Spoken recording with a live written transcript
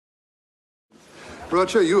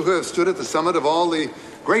Rocha, you who have stood at the summit of all the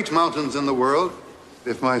great mountains in the world,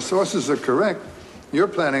 if my sources are correct, you're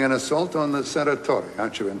planning an assault on the Cerro Torre,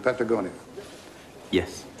 aren't you, in Patagonia?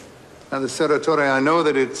 Yes. Now, the Cerro Torre, I know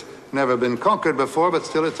that it's never been conquered before, but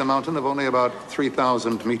still it's a mountain of only about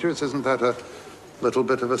 3,000 meters. Isn't that a little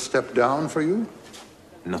bit of a step down for you?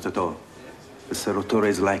 Not at all. The Cerro Torre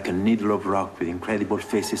is like a needle of rock with incredible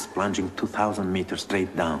faces plunging 2,000 meters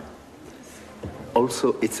straight down.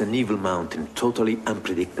 Also, it's an evil mountain, totally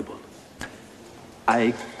unpredictable.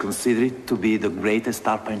 I consider it to be the greatest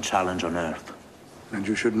alpine challenge on Earth. And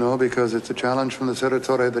you should know because it's a challenge from the Cerro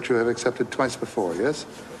Torre that you have accepted twice before, yes?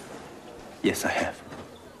 Yes, I have.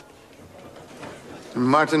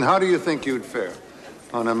 Martin, how do you think you'd fare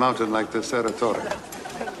on a mountain like the Cerro Torre?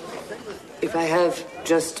 If I have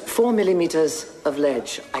just 4 millimeters of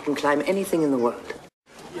ledge, I can climb anything in the world.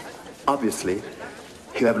 Obviously,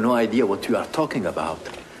 you have no idea what you are talking about.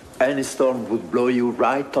 Any storm would blow you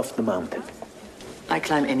right off the mountain. I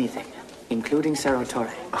climb anything, including Cerro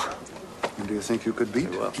Torre. And do you think you could beat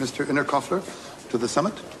Mr. Innerkoffler to the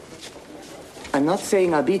summit? I'm not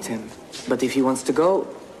saying I'll beat him, but if he wants to go,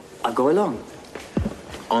 I'll go along.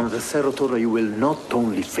 On the Cerro Torre, you will not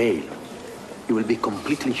only fail, you will be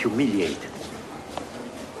completely humiliated.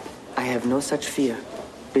 I have no such fear.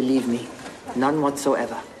 Believe me, none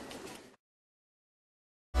whatsoever.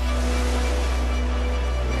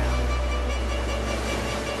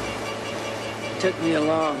 It took me a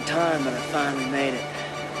long time, but I finally made it.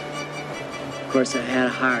 Of course, I had a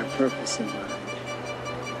higher purpose in mind.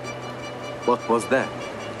 What was that?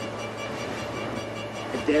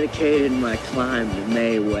 I dedicated my climb to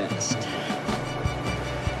Mae West.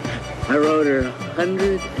 I rode her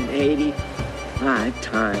 185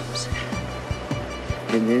 times.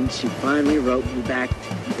 And then she finally wrote me back to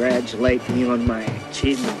congratulate me on my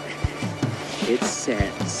achievement. It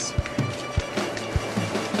says,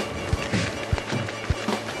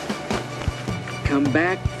 "Come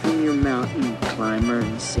back from your mountain, climber,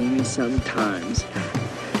 and see me sometimes.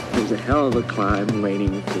 There's a hell of a climb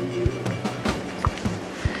waiting for you."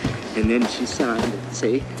 And then she signed it,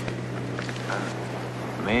 see?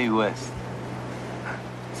 Mae West.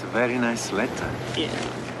 It's a very nice letter.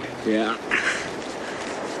 Yeah.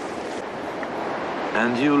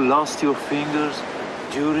 And you lost your fingers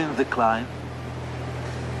during the climb?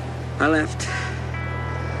 I left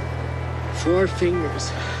 4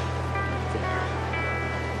 fingers there.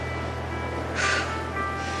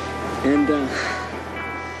 And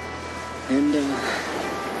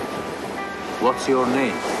What's your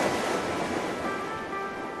name?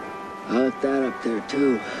 I left that up there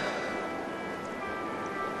too.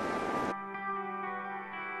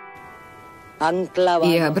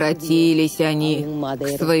 И обратились они к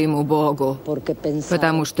своему Богу,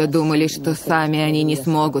 потому что думали, что сами они не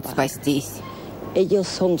смогут спастись.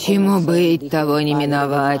 «Чему быть, того не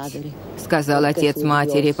миновать», — сказал отец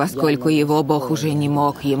матери, поскольку его Бог уже не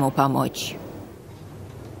мог ему помочь.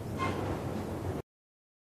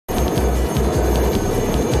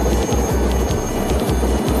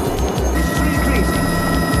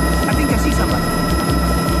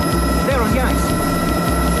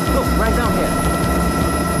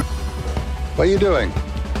 What are you doing?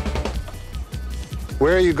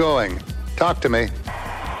 Where are you going? Talk to me.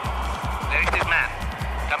 There is this man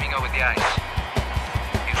coming over the ice.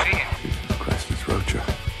 You see him? Jesus Christ, it's Rocha.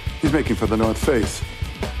 He's making for the north face.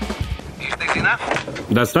 Is this enough?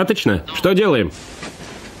 Достаточно? Что делаем?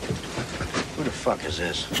 Who the fuck is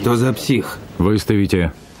this? Что за псих?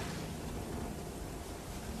 Выставите.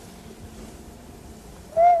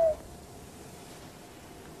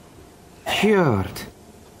 Черт.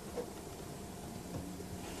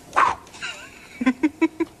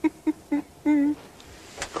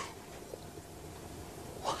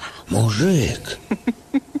 Мужик.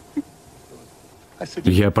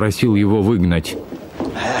 Я просил его выгнать.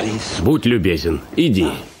 Будь любезен,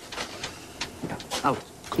 иди.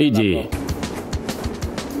 Иди.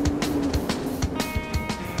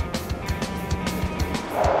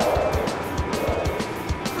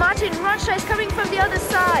 Martin, Rocha is coming from the other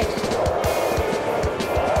side.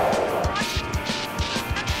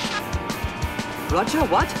 Roger,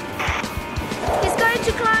 what? He's going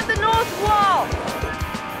to climb the north wall.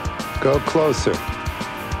 Go closer.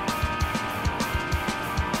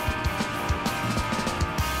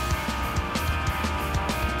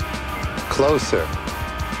 Closer.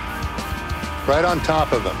 Right on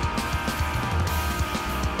top of him.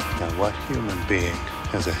 Now, what human being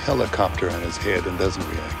has a helicopter on his head and doesn't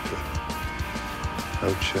react to it?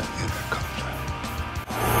 Rocha Innerkoffler.